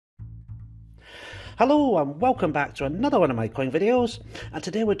Hello and welcome back to another one of my coin videos, and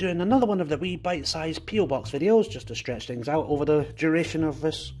today we're doing another one of the wee bite-sized PO box videos just to stretch things out over the duration of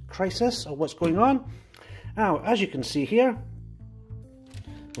this crisis or what's going on. Now, as you can see here,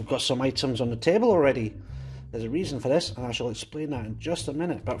 we've got some items on the table already. There's a reason for this and I shall explain that in just a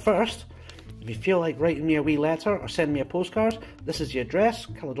minute, but first, if you feel like writing me a wee letter or send me a postcard, this is the address: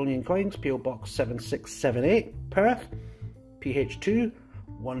 Caledonian Coins, PO Box 7678, Perth, PH2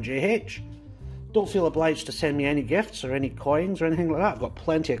 1JH. Don't feel obliged to send me any gifts or any coins or anything like that. I've got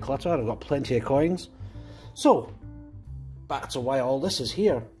plenty of clutter, I've got plenty of coins. So, back to why all this is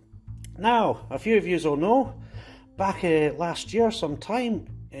here. Now, a few of you will know, back last year sometime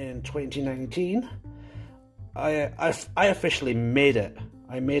in 2019, I officially made it.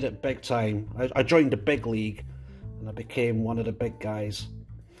 I made it big time. I joined the big league and I became one of the big guys.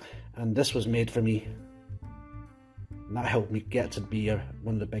 And this was made for me. And that helped me get to be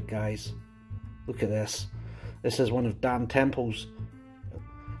one of the big guys. Look at this. This is one of Dan Temple's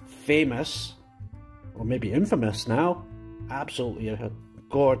famous, or maybe infamous now, absolutely a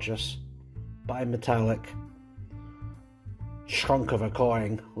gorgeous bimetallic chunk of a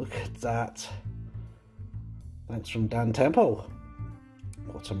coin. Look at that. Thanks from Dan Temple.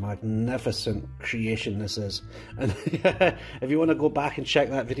 What a magnificent creation this is. And if you want to go back and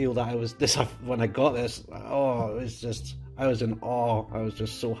check that video that when I got this, oh, it was just, I was in awe. I was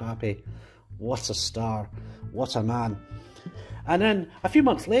just so happy. What a star, what a man. And then a few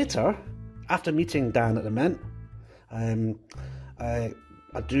months later, after meeting Dan at the Mint, I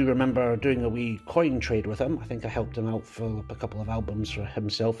do remember doing a wee coin trade with him. I think I helped him out for a couple of albums for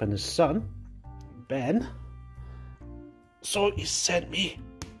himself and his son, Ben. So he sent me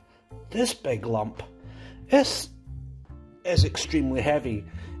this big lump. This is extremely heavy.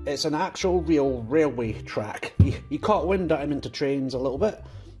 It's an actual real railway track. He caught wind that I'm into trains a little bit.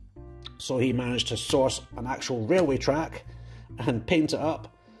 So he managed to source an actual railway track and paint it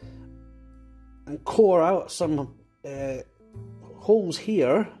up and core out some holes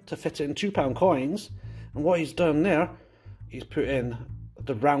here to fit in £2 coins. And what he's done there, he's put in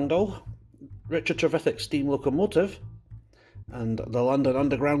the roundel, Richard Trevithick steam locomotive, and the London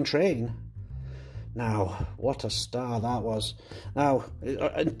Underground train. Now, what a star that was. Now,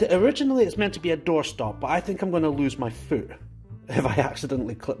 originally it's meant to be a doorstop, but I think I'm going to lose my foot if I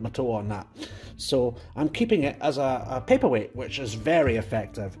accidentally clip my toe on that. So I'm keeping it as a paperweight, which is very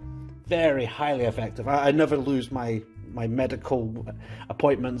effective, very highly effective. I never lose my medical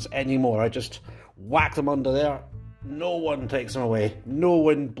appointments anymore. I just whack them under there. No one takes them away. No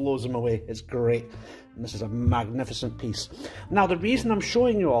one blows them away. It's great. And this is a magnificent piece. Now, the reason I'm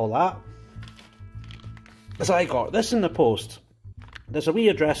showing you all that is I got this in the post. There's a wee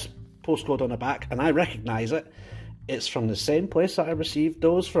address postcode on the back, and I recognise it. It's from the same place that I received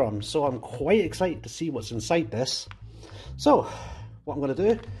those from, so I'm quite excited to see what's inside this. So, what I'm going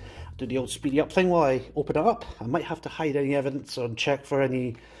to do the old speedy up thing while I open it up. I might have to hide any evidence or check for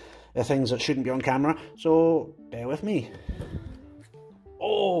any things that shouldn't be on camera, so bear with me.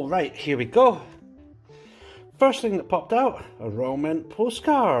 Oh, right, here we go. First thing that popped out, a Royal Mint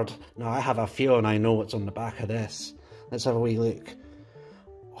postcard. Now, I have a feeling I know what's on the back of this. Let's have a wee look.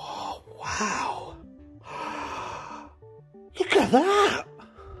 Oh, wow. Look at that!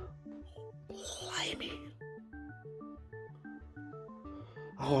 Blimey.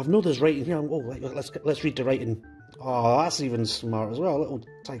 Oh, I've noticed writing here. Oh, let's read the writing. Oh, that's even smart as well. A little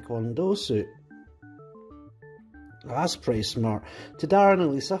taekwondo suit. Oh, that's pretty smart. To Darren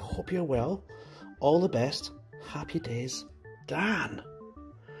and Lisa, hope you're well. All the best. Happy days, Dan.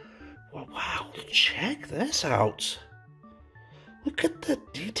 Well, wow, check this out. Look at the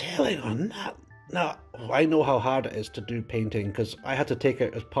detailing on that. Now, I know how hard it is to do painting because I had to take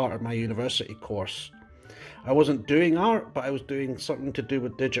it as part of my university course. I wasn't doing art, but I was doing something to do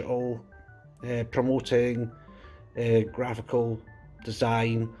with digital, promoting, graphical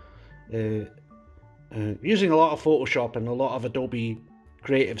design, using a lot of Photoshop and a lot of Adobe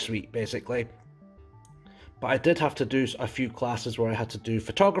Creative Suite, basically. But I did have to do a few classes where I had to do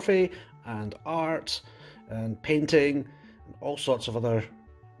photography and art and painting and all sorts of other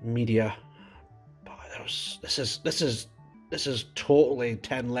media. This is totally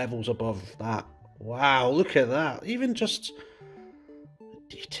 10 levels above that. Wow, look at that. Even just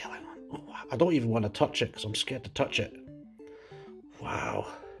detailing. Oh, I don't even want to touch it because I'm scared to touch it. Wow.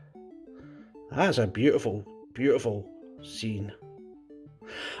 That is a beautiful, beautiful scene.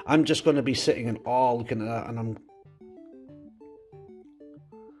 I'm just going to be sitting in awe looking at that, and I'm...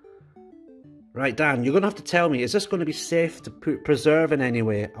 Right, Dan, you're going to have to tell me, is this going to be safe to preserve in any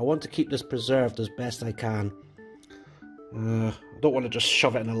way? I want to keep this preserved as best I can. I don't want to just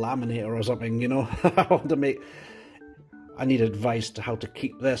shove it in a laminator or something, you know. I need advice to how to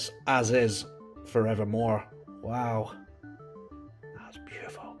keep this as is forevermore. Wow. That's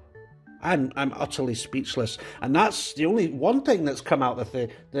beautiful. I'm utterly speechless. And that's the only one thing that's come out of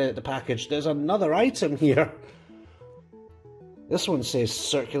the package. There's another item here. This one says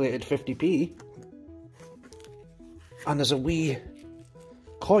circulated 50p. And there's a wee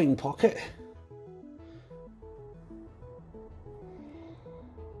coin pocket.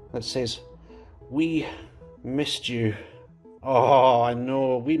 That says, "We missed you." Oh, I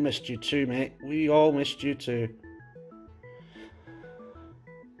know. We missed you too, mate. We all missed you too.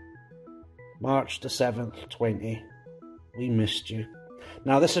 March the 7th, 20. We missed you.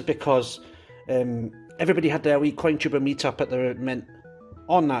 Now, this is because everybody had their wee CoinTuber meetup at the Mint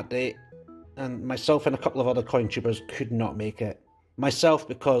on that date, and myself and a couple of other CoinTubers could not make it. Myself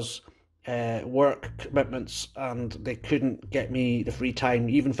because work commitments, and they couldn't get me the free time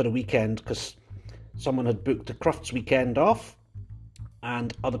even for the weekend because someone had booked the Crufts weekend off,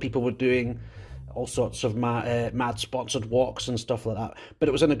 and other people were doing all sorts of mad sponsored walks and stuff like that. But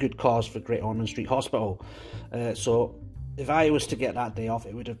it was in a good cause for Great Ormond Street Hospital. So if I was to get that day off,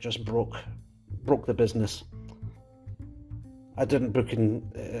 it would have just broke the business. I didn't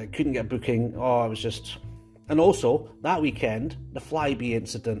couldn't get booking. Oh, it was just... And also, that weekend, the Flybe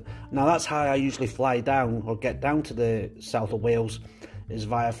incident. Now, that's how I usually fly down or get down to the south of Wales, is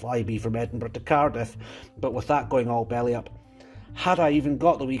via Flybe from Edinburgh to Cardiff. But with that going all belly up, had I even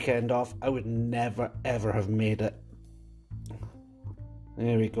got the weekend off, I would never, ever have made it.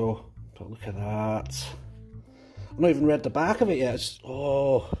 There we go. But look at that. I've not even read the back of it yet. It's,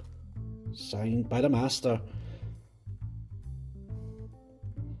 oh, signed by the Master.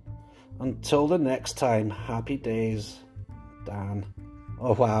 Until the next time, happy days, Dan.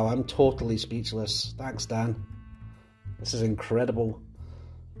 Oh wow, I'm totally speechless. Thanks, Dan. This is incredible.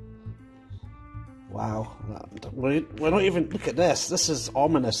 Wow. We're not even... Look at this. This is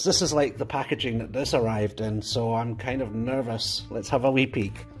ominous. This is like the packaging that this arrived in, so I'm kind of nervous. Let's have a wee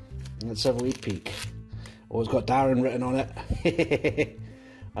peek. Let's have a wee peek. Oh, it's got Darren written on it.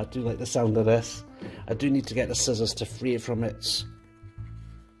 I do like the sound of this. I do need to get the scissors to free it from its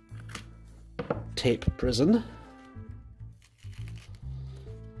tape prison.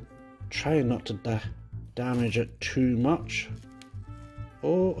 Trying not to damage it too much.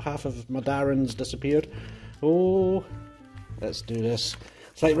 Oh, half of my Darren's disappeared. Oh, let's do this.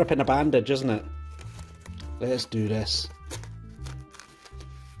 It's like ripping a bandage, isn't it? Let's do this.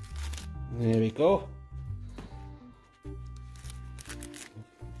 There we go.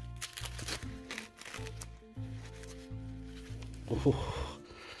 Oh,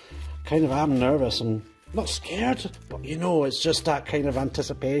 kind of am nervous. I'm not scared, but you know, it's just that kind of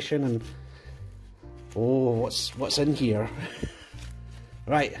anticipation and oh, what's in here?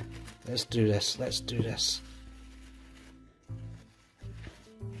 Right, let's do this. Let's do this.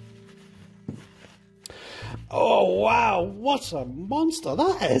 Oh wow, what a monster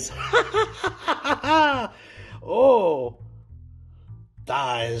that is! Oh,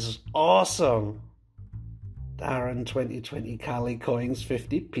 that is awesome. Darren 2020 Cali Coins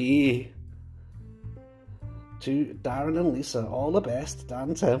 50p. To Darren and Lisa, all the best,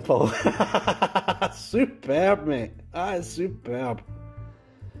 Dan Temple. Superb, mate. That is superb.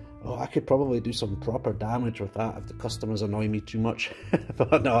 Oh, I could probably do some proper damage with that if the customers annoy me too much.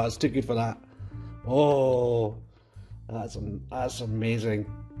 But no, it's too good for that. Oh, that's amazing.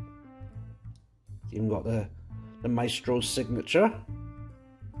 Even got the Maestro signature.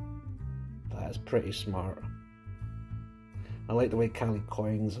 That is pretty smart. I like the way Cali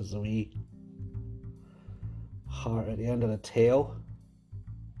Coins has a wee heart at the end of the tail.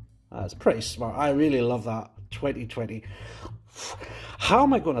 That's pretty smart. I really love that. 2020. How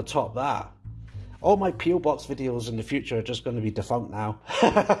am I going to top that? All my P.O. Box videos in the future are just going to be defunct now.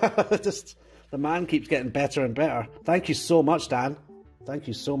 Just the man keeps getting better and better. Thank you so much, Dan. Thank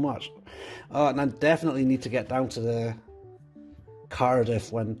you so much. And I definitely need to get down to the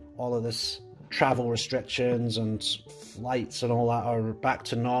Cardiff when all of this travel restrictions and flights and all that are back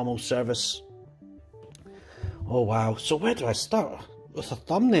to normal service. Oh wow. So where do I start? With a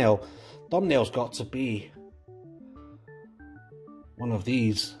thumbnail. Thumbnail's got to be one of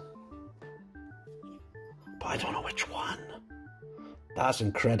these. But I don't know which one. That's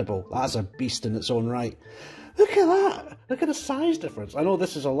incredible. That's a beast in its own right. Look at that. Look at the size difference. I know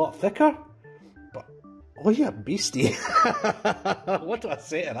this is a lot thicker, but oh yeah, beastie. What do I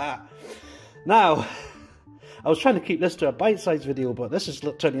say to that? Now, I was trying to keep this to a bite-sized video, but this is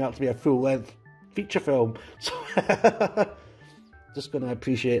turning out to be a full-length feature film. So just going to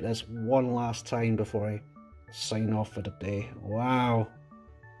appreciate this one last time before I sign off for the day. Wow.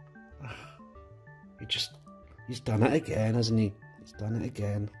 He's done it again, hasn't he? He's done it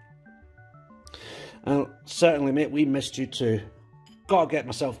again. Certainly, mate, we missed you too. Gotta get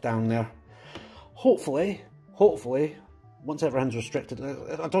myself down there. Hopefully, once everything's restricted,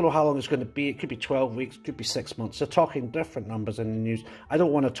 I don't know how long it's going to be. It could be 12 weeks, could be 6 months. They're talking different numbers in the news. I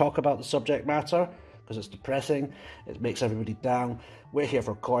don't want to talk about the subject matter because it's depressing. It makes everybody down. We're here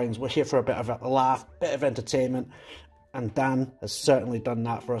for coins. We're here for a bit of a laugh, bit of entertainment. And Dan has certainly done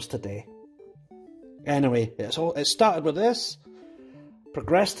that for us today. Anyway, it started with this,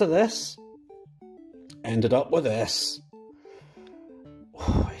 progressed to this, ended up with this.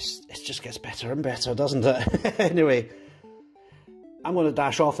 Oh, it just gets better and better, doesn't it? Anyway, I'm going to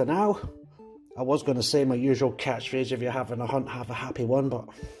dash off there now. I was going to say my usual catchphrase, if you're having a hunt, have a happy one, but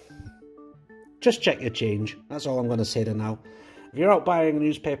just check your change. That's all I'm going to say to now. If you're out buying a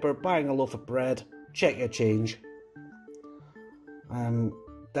newspaper, buying a loaf of bread, check your change.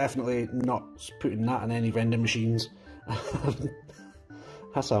 Definitely not putting that in any vending machines.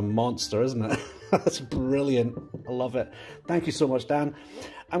 That's a monster, isn't it? That's brilliant. I love it. Thank you so much, Dan.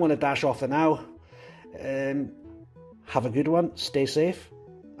 I'm going to dash off there now. Have a good one. Stay safe.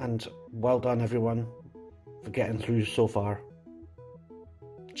 And well done, everyone, for getting through so far.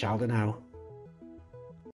 Ciao for now.